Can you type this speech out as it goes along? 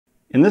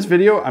In this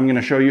video, I'm going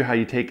to show you how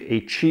you take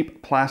a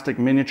cheap plastic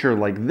miniature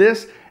like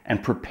this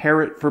and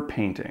prepare it for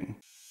painting.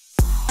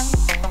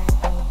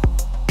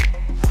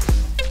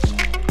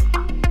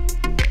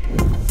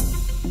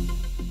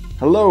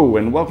 Hello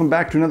and welcome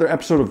back to another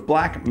episode of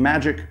Black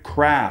Magic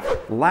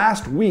Craft.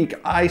 Last week,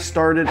 I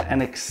started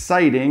an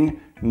exciting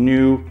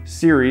new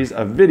series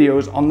of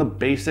videos on the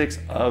basics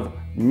of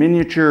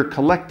miniature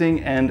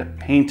collecting and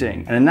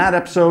painting. And in that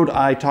episode,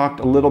 I talked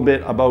a little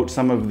bit about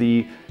some of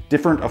the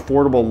different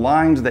affordable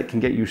lines that can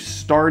get you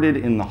started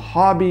in the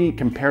hobby,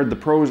 compared the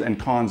pros and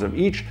cons of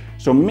each.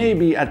 So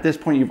maybe at this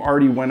point you've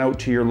already went out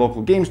to your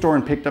local game store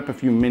and picked up a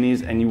few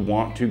minis and you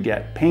want to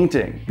get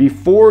painting.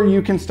 Before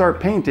you can start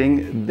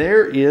painting,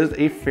 there is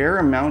a fair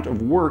amount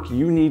of work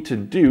you need to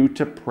do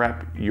to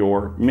prep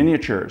your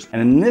miniatures. And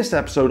in this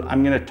episode,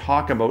 I'm going to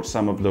talk about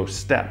some of those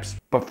steps.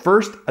 But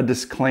first, a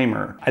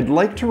disclaimer. I'd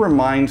like to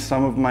remind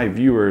some of my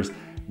viewers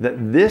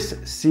that this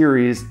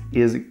series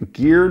is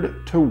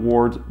geared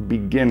towards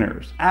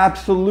beginners,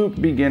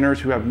 absolute beginners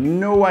who have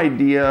no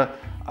idea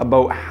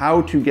about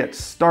how to get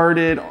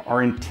started,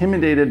 are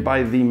intimidated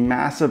by the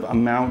massive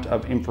amount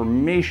of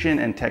information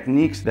and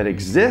techniques that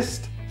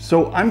exist.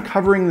 So I'm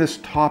covering this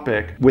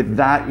topic with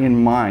that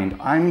in mind.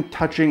 I'm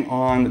touching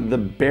on the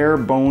bare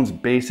bones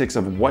basics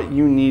of what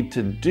you need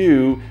to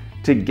do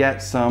to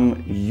get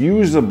some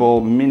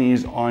usable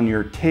minis on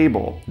your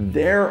table.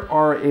 There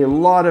are a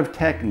lot of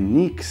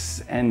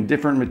techniques and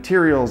different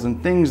materials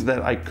and things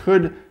that I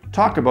could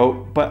talk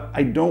about, but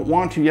I don't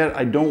want to yet.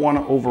 I don't want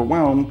to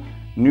overwhelm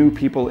new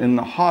people in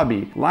the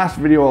hobby. Last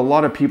video, a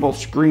lot of people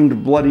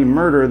screamed bloody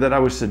murder that I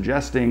was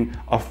suggesting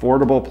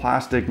affordable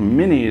plastic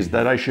minis,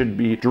 that I should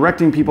be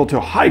directing people to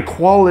high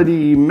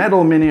quality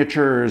metal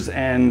miniatures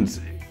and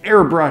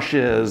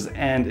airbrushes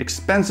and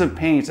expensive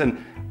paints,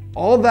 and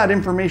all that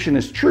information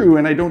is true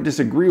and I don't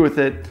disagree with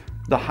it.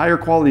 The higher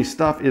quality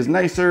stuff is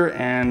nicer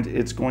and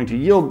it's going to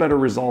yield better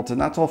results,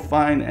 and that's all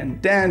fine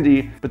and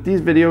dandy, but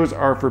these videos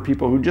are for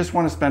people who just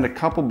want to spend a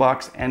couple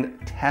bucks and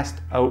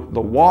test out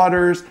the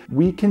waters.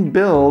 We can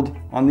build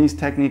on these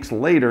techniques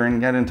later and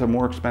get into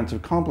more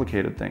expensive,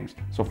 complicated things.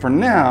 So for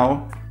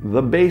now,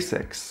 the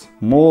basics.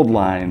 Mold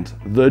lines,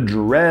 the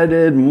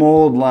dreaded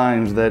mold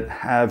lines that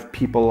have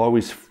people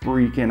always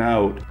freaking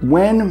out.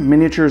 When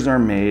miniatures are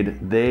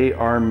made, they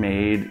are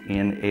made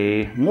in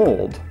a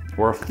mold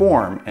or a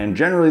form, and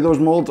generally those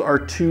molds are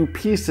two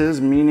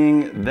pieces,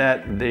 meaning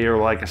that they are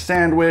like a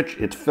sandwich.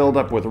 It's filled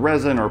up with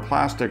resin or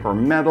plastic or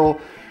metal,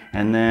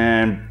 and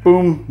then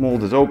boom,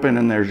 mold is open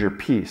and there's your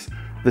piece.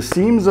 The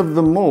seams of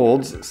the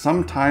molds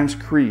sometimes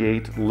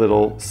create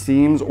little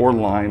seams or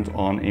lines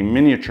on a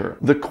miniature.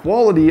 The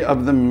quality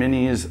of the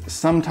minis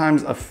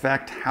sometimes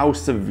affect how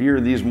severe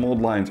these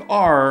mold lines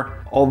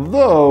are,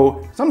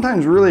 although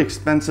sometimes really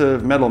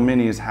expensive metal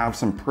minis have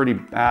some pretty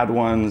bad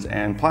ones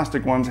and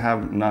plastic ones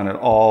have none at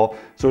all,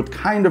 so it's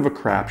kind of a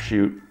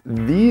crapshoot.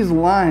 These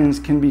lines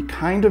can be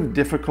kind of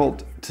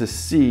difficult to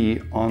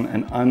see on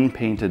an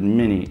unpainted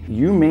mini.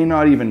 You may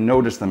not even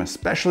notice them,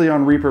 especially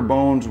on Reaper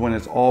Bones when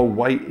it's all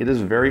white. It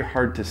is very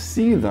hard to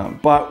see them,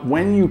 but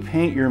when you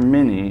paint your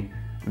mini,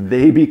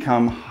 they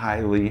become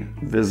highly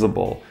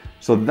visible.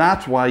 So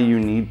that's why you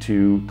need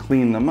to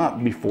clean them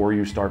up before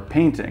you start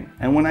painting.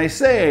 And when I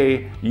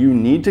say you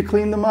need to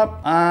clean them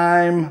up,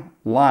 I'm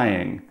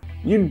lying.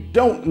 You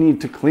don't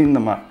need to clean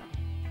them up.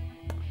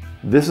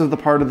 This is the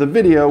part of the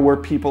video where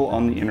people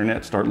on the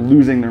internet start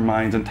losing their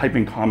minds and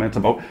typing comments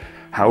about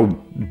how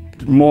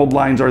mold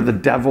lines are the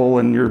devil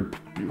and your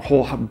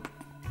whole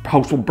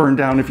house will burn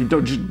down if you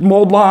don't. Just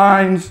mold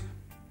lines.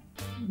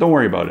 Don't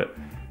worry about it.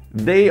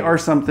 They are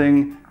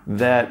something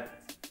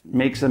that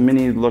makes a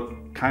mini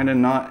look kind of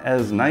not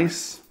as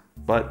nice,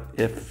 but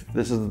if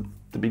this is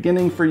the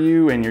beginning for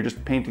you and you're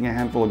just painting a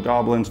handful of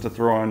goblins to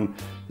throw on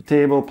the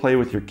table, play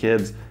with your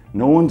kids,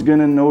 no one's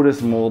gonna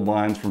notice mold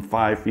lines from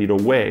 5 feet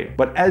away.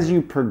 But as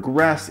you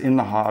progress in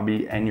the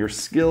hobby and your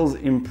skills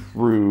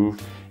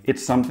improve,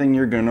 it's something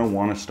you're gonna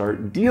wanna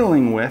start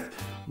dealing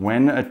with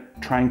when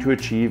trying to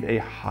achieve a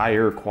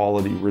higher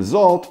quality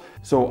result.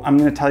 So I'm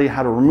gonna tell you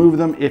how to remove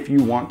them if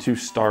you want to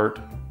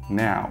start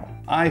now.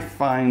 I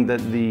find that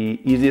the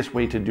easiest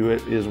way to do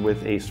it is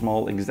with a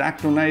small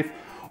X-ACTO knife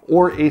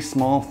or a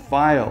small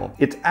file.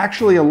 It's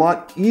actually a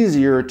lot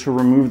easier to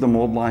remove the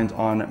mold lines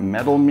on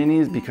metal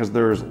minis because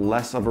there's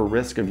less of a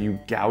risk of you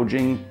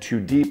gouging too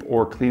deep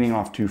or cleaning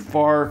off too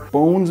far.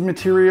 Bones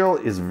material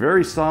is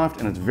very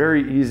soft and it's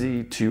very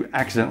easy to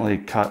accidentally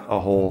cut a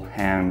whole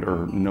hand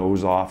or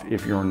nose off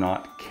if you're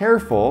not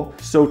careful.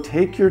 So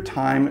take your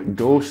time,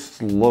 go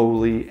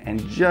slowly, and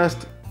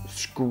just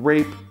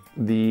scrape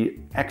the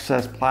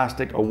excess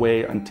plastic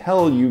away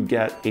until you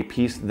get a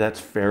piece that's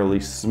fairly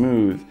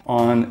smooth.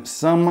 On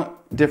some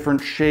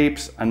different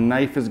shapes, a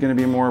knife is going to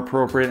be more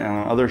appropriate, and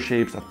on other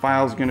shapes, a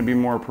file is going to be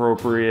more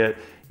appropriate.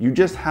 You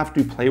just have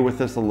to play with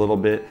this a little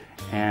bit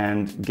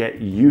and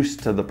get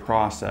used to the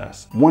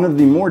process. One of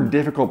the more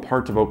difficult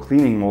parts about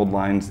cleaning mold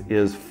lines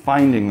is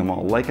finding them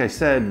all. Like I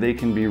said, they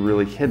can be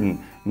really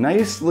hidden.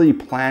 nicely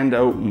planned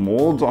out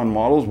molds on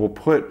models will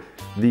put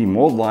the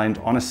mold lines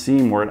on a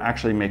seam where it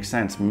actually makes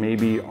sense,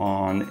 maybe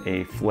on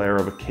a flare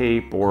of a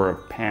cape or a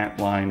pant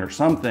line or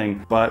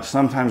something, but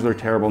sometimes they're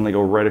terrible and they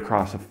go right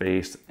across the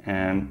face,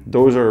 and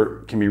those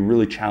can be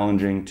really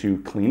challenging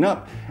to clean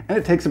up, and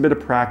it takes a bit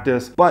of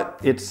practice, but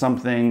it's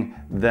something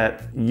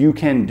that you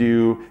can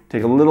do,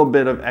 take a little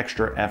bit of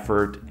extra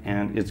effort,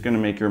 and it's going to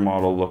make your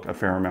model look a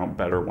fair amount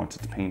better once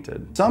it's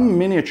painted. Some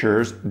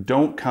miniatures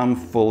don't come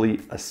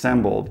fully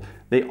assembled.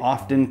 They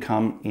often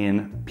come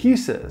in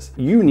pieces.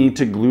 You need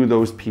to glue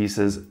those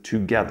pieces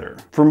together.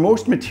 For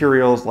most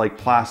materials like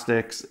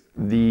plastics,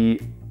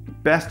 the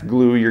best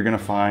glue you're gonna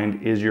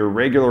find is your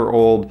regular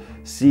old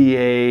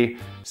CA,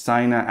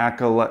 Sina,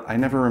 Acrylic, I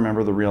never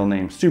remember the real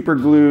name, super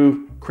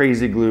glue,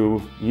 crazy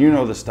glue, you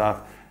know the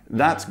stuff.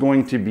 That's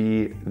going to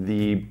be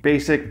the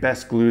basic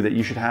best glue that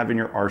you should have in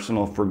your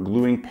arsenal for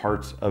gluing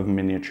parts of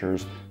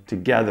miniatures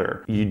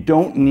together. You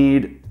don't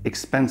need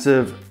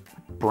expensive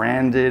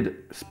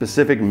branded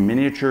specific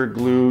miniature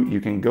glue.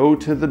 You can go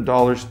to the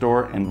dollar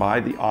store and buy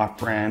the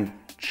off-brand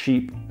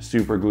cheap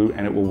super glue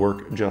and it will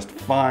work just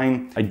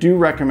fine. I do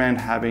recommend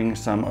having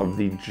some of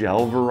the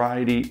gel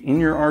variety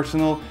in your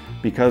arsenal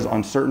because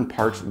on certain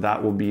parts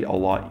that will be a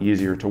lot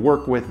easier to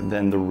work with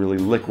than the really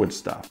liquid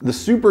stuff. The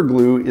super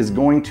glue is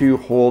going to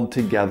hold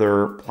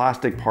together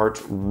plastic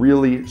parts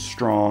really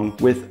strong.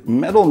 With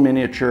metal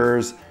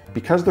miniatures,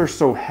 because they're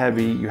so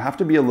heavy, you have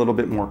to be a little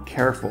bit more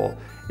careful.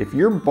 If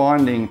you're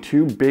bonding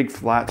two big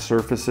flat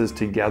surfaces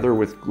together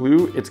with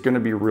glue, it's gonna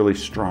be really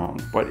strong.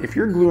 But if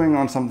you're gluing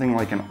on something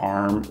like an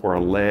arm or a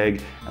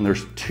leg, and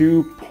there's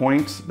two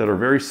points that are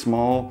very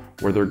small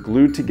where they're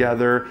glued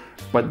together,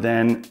 but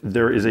then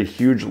there is a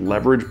huge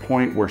leverage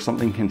point where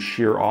something can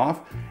shear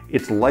off,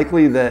 it's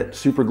likely that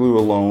super glue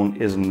alone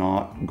is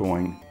not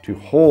going to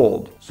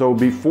hold. So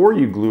before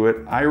you glue it,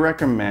 I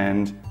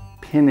recommend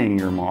pinning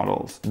your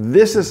models.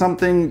 This is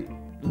something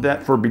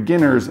that for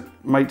beginners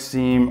might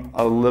seem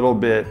a little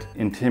bit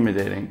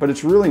intimidating, but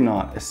it's really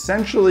not.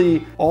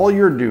 Essentially, all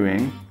you're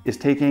doing is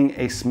taking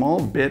a small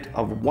bit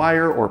of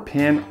wire or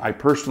pin. I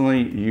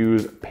personally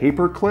use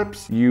paper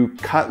clips. You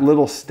cut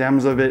little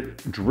stems of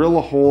it, drill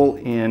a hole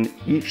in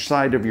each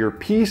side of your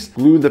piece,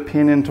 glue the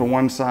pin into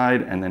one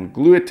side, and then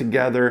glue it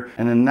together.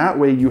 And then that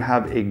way you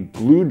have a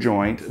glue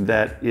joint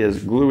that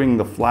is gluing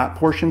the flat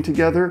portion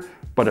together,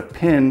 but a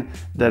pin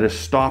that is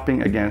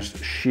stopping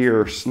against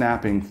shear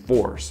snapping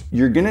force.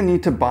 You're gonna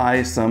need to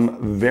buy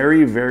some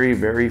very, very,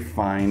 very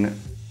fine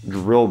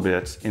drill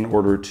bits in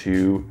order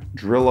to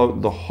drill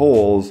out the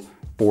holes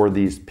for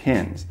these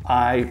pins.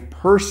 I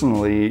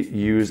personally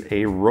use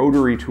a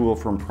rotary tool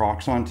from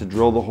Proxxon to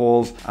drill the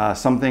holes.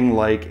 Something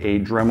like a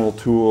Dremel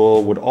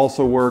tool would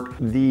also work.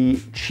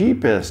 The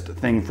cheapest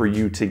thing for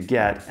you to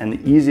get and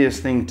the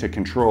easiest thing to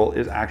control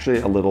is actually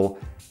a little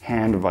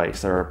hand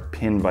vise, or a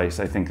pin vise,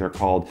 I think they're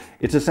called.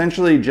 It's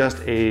essentially just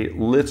a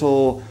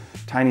little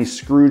tiny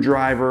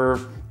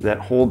screwdriver that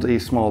holds a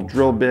small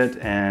drill bit,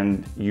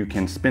 and you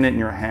can spin it in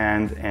your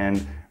hand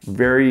and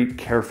very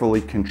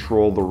carefully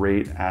control the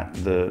rate at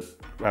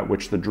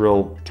which the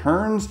drill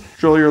turns.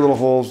 Drill your little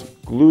holes,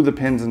 glue the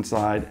pins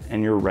inside,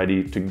 and you're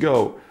ready to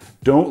go.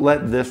 Don't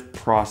let this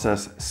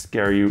process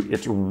scare you.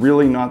 It's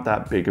really not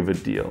that big of a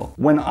deal.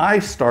 When I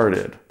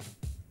started,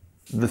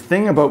 the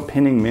thing about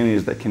pinning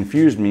minis that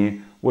confused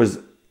me was,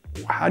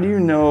 how do you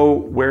know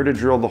where to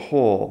drill the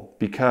hole?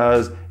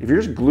 Because if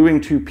you're just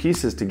gluing two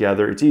pieces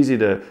together, it's easy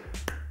to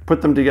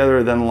put them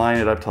together, then line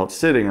it up till it's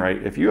sitting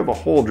right. If you have a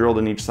hole drilled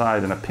in each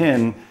side and a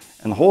pin,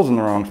 and the hole's in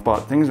the wrong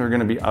spot, things are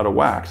gonna be out of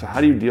whack. So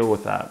how do you deal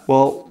with that?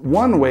 Well,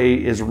 one way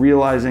is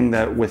realizing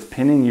that with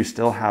pinning, you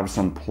still have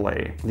some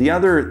play. The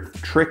other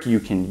trick you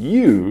can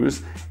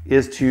use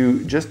is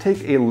to just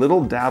take a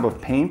little dab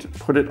of paint,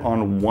 put it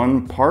on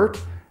one part,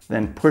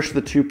 then push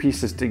the two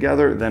pieces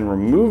together, then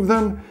remove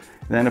them.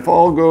 Then if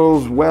all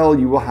goes well,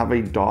 you will have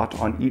a dot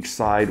on each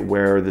side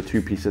where the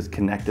two pieces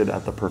connected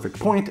at the perfect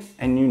point,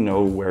 and you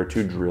know where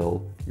to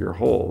drill your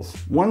holes.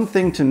 One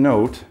thing to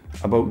note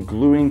about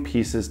gluing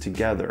pieces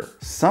together: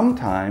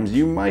 sometimes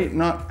you might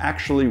not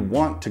actually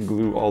want to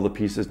glue all the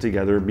pieces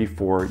together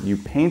before you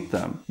paint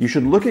them. You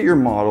should look at your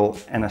model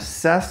and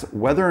assess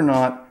whether or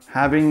not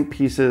having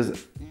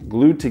pieces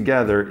glued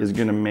together is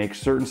going to make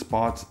certain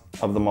spots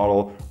of the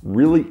model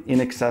really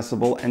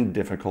inaccessible and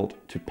difficult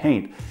to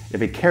paint.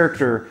 If a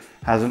character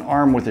has an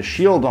arm with a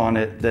shield on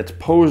it that's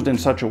posed in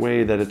such a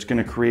way that it's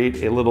going to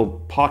create a little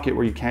pocket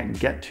where you can't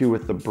get to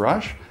with the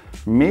brush,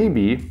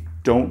 maybe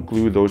don't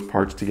glue those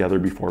parts together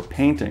before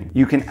painting.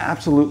 You can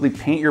absolutely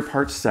paint your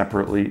parts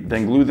separately,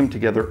 then glue them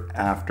together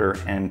after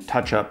and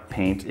touch up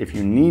paint if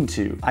you need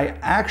to. I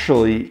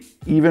actually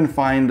even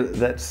find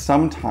that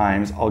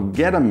sometimes I'll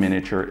get a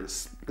miniature,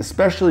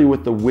 especially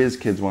with the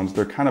WizKids ones,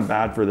 they're kind of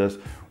bad for this,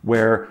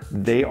 where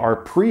they are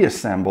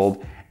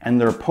pre-assembled and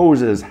their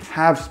poses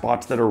have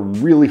spots that are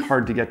really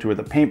hard to get to with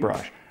a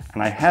paintbrush.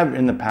 And I have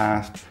in the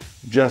past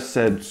just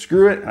said,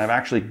 screw it, and I've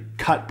actually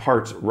cut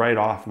parts right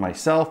off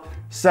myself,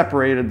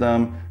 separated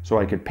them so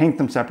I could paint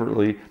them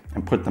separately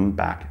and put them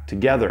back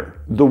together.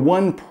 The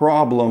one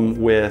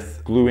problem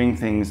with gluing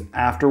things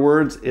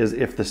afterwards is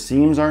if the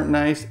seams aren't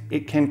nice,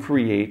 it can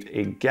create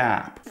a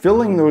gap.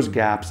 Filling those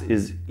gaps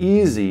is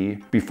easy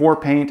before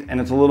paint, and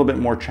it's a little bit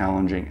more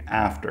challenging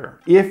after.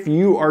 If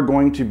you are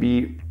going to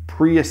be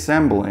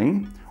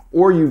pre-assembling,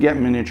 or you get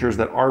miniatures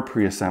that are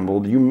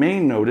pre-assembled, you may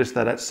notice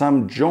that at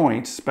some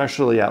joints,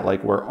 especially at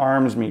like where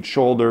arms meet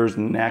shoulders,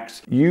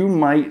 necks, you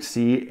might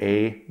see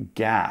a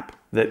gap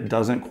that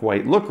doesn't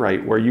quite look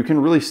right, where you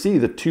can really see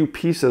the two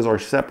pieces are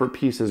separate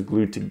pieces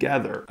glued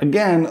together.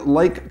 Again,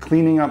 like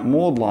cleaning up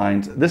mold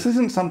lines, this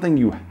isn't something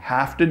you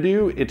have to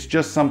do. It's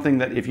just something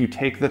that if you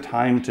take the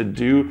time to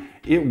do,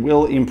 it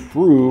will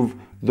improve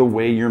the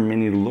way your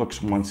mini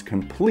looks once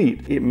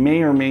complete. It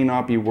may or may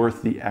not be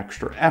worth the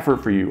extra effort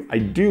for you. I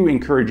do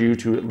encourage you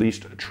to at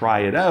least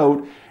try it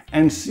out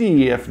and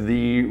see if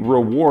the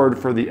reward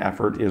for the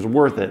effort is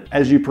worth it.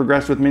 As you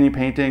progress with mini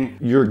painting,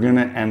 you're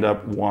gonna end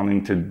up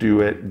wanting to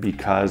do it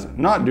because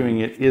not doing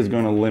it is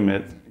gonna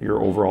limit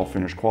your overall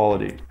finished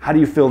quality. How do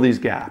you fill these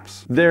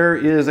gaps? There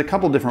is a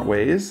couple different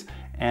ways,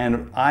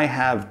 and I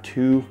have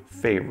two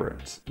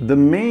favorites. The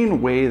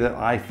main way that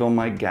I fill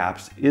my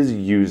gaps is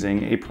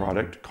using a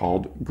product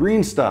called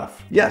Green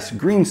Stuff. Yes,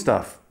 Green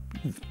Stuff.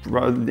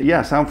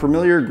 Yeah, sound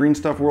familiar?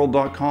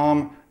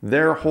 greenstuffworld.com.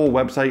 Their whole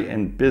website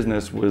and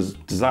business was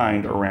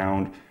designed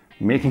around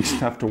making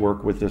stuff to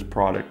work with this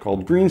product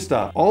called Green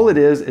Stuff. All it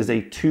is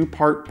a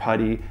two-part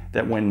putty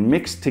that when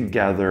mixed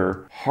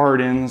together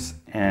hardens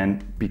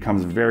and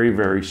becomes very,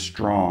 very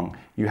strong.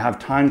 You have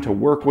time to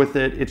work with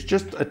it. It's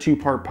just a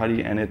two-part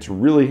putty and it's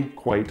really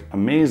quite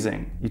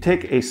amazing. You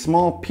take a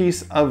small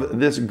piece of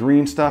this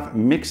green stuff,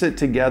 mix it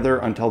together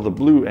until the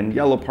blue and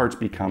yellow parts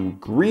become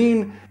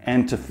green.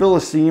 And to fill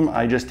a seam,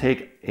 I just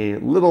take a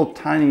little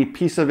tiny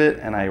piece of it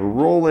and I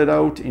roll it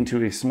out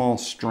into a small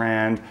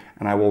strand,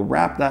 and I will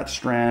wrap that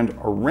strand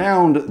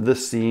around the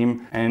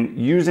seam, and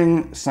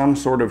using some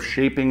sort of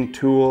shaping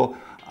tool,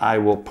 I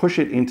will push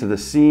it into the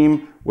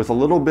seam. With a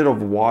little bit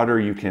of water,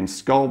 you can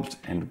sculpt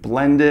and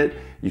blend it.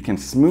 You can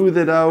smooth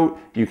it out.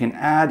 You can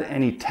add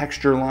any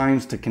texture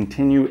lines to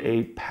continue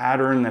a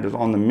pattern that is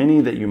on the mini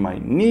that you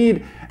might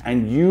need,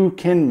 and you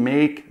can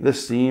make the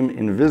seam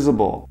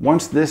invisible.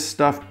 Once this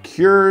stuff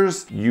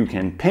cures, you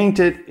can paint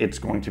it. It's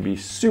going to be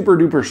super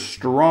duper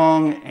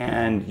strong,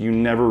 and you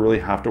never really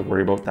have to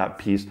worry about that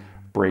piece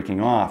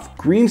breaking off.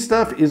 Green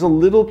Stuff is a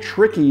little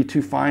tricky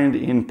to find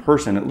in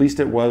person, at least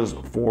it was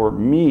for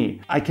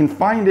me. I can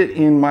find it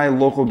in my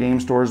local game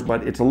stores,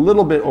 but it's a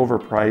little bit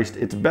overpriced.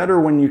 It's better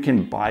when you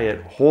can buy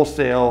it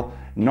wholesale,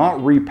 not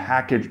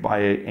repackaged by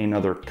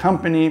another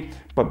company,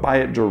 but buy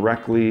it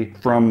directly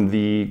from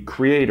the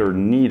creator.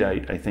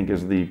 Needite, I think,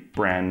 is the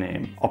brand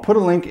name. I'll put a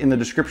link in the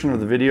description of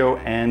the video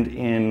and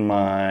in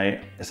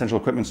my essential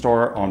equipment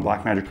store on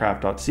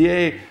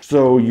blackmagiccraft.ca,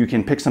 so you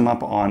can pick some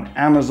up on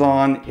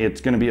Amazon.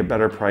 It's gonna be a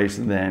better price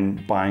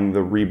than buying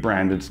the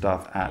rebranded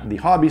stuff at the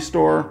hobby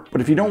store.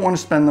 But if you don't want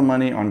to spend the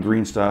money on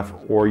Green Stuff,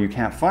 or you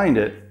can't find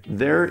it,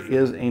 there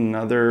is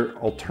another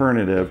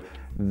alternative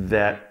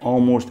that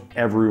almost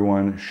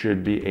everyone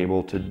should be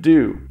able to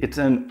do. It's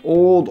an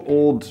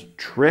old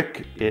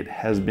trick. It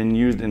has been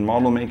used in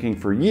model making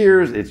for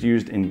years. It's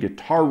used in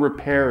guitar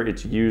repair.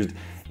 It's used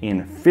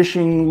in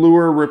fishing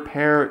lure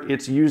repair.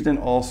 It's used in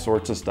all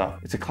sorts of stuff.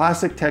 It's a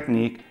classic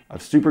technique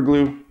of super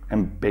glue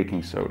and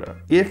baking soda.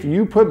 If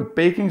you put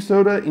baking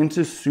soda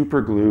into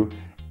super glue,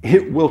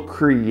 it will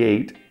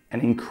create an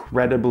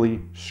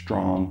incredibly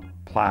strong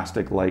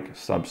plastic-like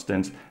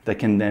substance that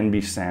can then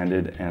be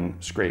sanded and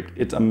scraped.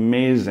 It's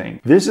amazing.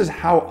 This is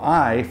how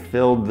I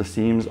filled the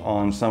seams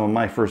on some of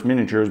my first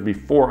miniatures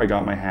before I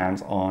got my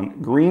hands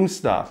on Green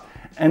Stuff.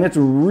 And it's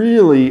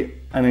really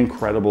an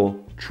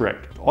incredible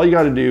trick. All you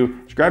gotta do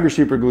is grab your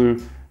super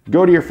glue,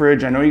 go to your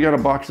fridge. I know you got a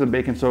box of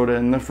baking soda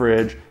in the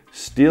fridge,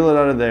 steal it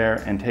out of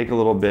there and take a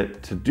little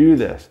bit to do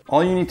this.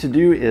 All you need to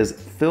do is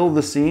fill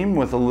the seam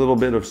with a little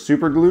bit of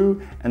super glue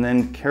and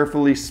then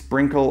carefully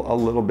sprinkle a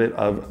little bit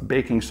of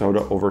baking soda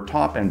over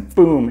top, and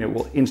boom, it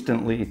will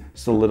instantly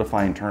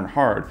solidify and turn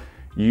hard.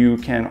 You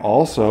can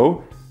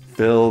also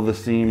fill the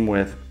seam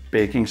with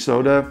baking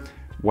soda,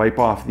 wipe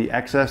off the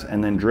excess,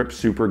 and then drip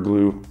super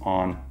glue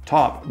on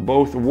top.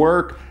 Both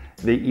work.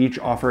 They each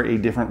offer a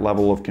different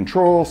level of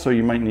control, so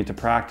you might need to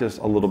practice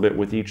a little bit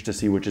with each to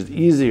see which is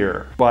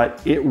easier.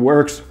 But it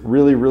works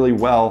really, really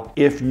well.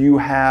 If you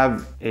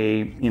have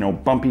a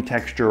bumpy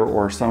texture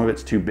or some of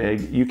it's too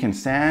big, you can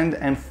sand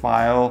and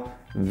file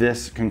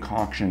this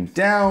concoction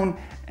down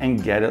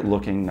and get it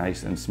looking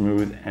nice and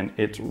smooth, and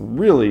it's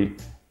really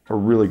a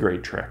really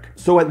great trick.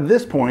 So at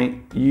this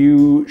point,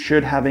 you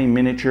should have a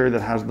miniature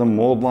that has the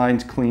mold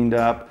lines cleaned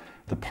up.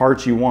 The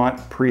parts you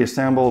want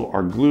pre-assembled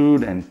are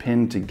glued and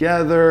pinned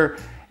together,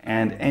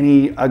 and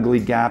any ugly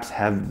gaps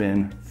have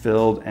been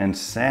filled and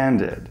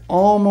sanded.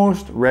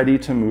 Almost ready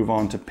to move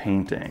on to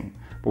painting.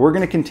 But we're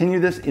gonna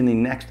continue this in the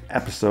next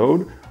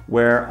episode,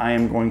 where I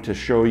am going to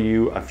show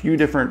you a few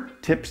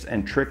different tips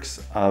and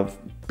tricks of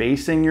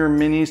basing your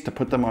minis to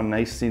put them on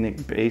nice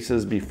scenic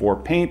bases before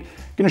paint.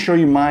 I'm gonna show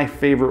you my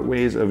favorite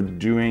ways of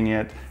doing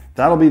it.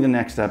 That'll be the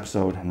next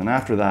episode, and then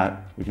after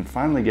that, we can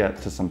finally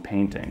get to some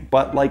painting.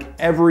 But like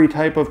every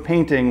type of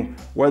painting,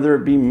 whether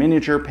it be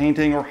miniature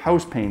painting or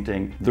house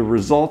painting, the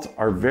results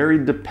are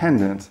very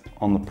dependent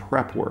on the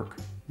prep work.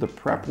 The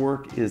prep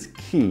work is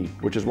key,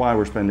 which is why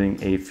we're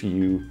spending a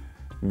few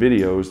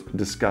videos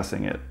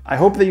discussing it. I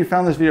hope that you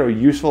found this video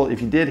useful.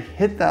 If you did,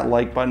 hit that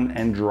like button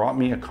and drop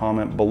me a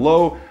comment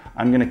below.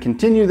 I'm gonna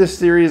continue this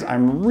series.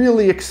 I'm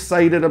really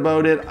excited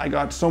about it. I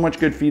got so much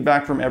good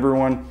feedback from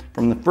everyone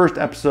from the first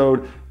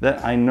episode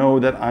that I know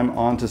that I'm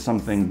onto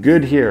something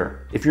good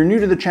here. If you're new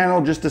to the channel,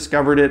 just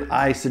discovered it,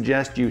 I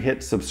suggest you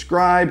hit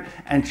subscribe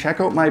and check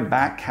out my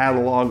back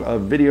catalog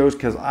of videos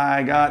because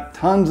I got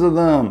tons of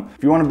them.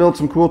 If you wanna build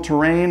some cool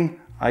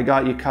terrain, I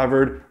got you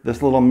covered.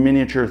 This little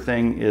miniature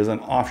thing is an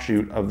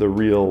offshoot of the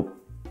real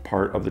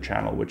part of the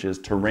channel, which is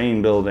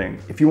terrain building.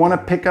 If you want to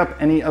pick up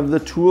any of the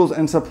tools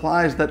and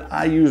supplies that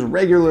I use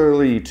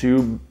regularly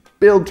to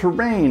build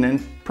terrain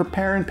and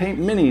prepare and paint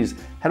minis,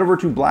 head over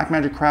to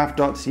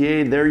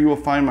blackmagiccraft.ca. There you will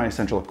find my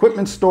essential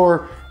equipment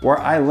store where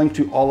I link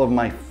to all of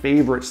my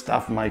favorite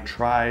stuff, my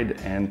tried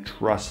and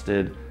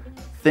trusted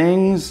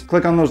things.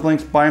 Click on those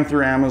links, buy them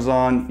through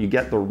Amazon. You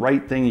get the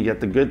right thing, you get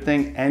the good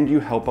thing, and you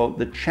help out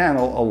the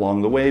channel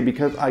along the way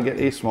because I get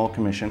a small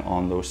commission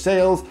on those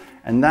sales,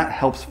 and that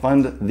helps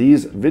fund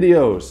these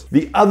videos.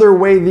 The other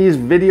way these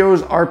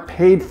videos are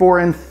paid for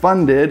and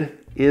funded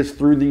is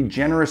through the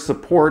generous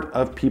support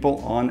of people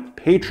on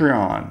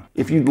Patreon.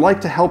 If you'd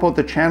like to help out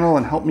the channel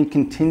and help me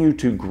continue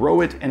to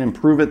grow it and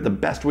improve it, the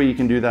best way you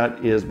can do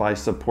that is by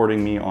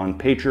supporting me on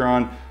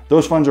Patreon.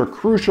 Those funds are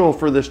crucial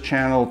for this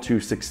channel to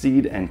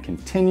succeed and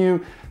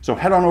continue. So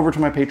head on over to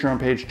my Patreon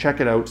page, check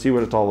it out, see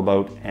what it's all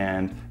about,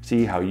 and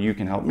see how you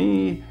can help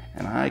me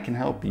and I can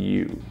help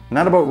you. And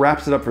that about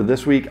wraps it up for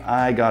this week.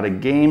 I got a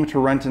game to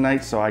run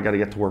tonight, so I gotta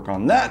get to work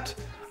on that.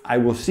 I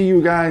will see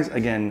you guys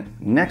again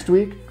next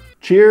week.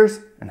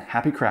 Cheers and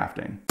happy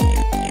crafting.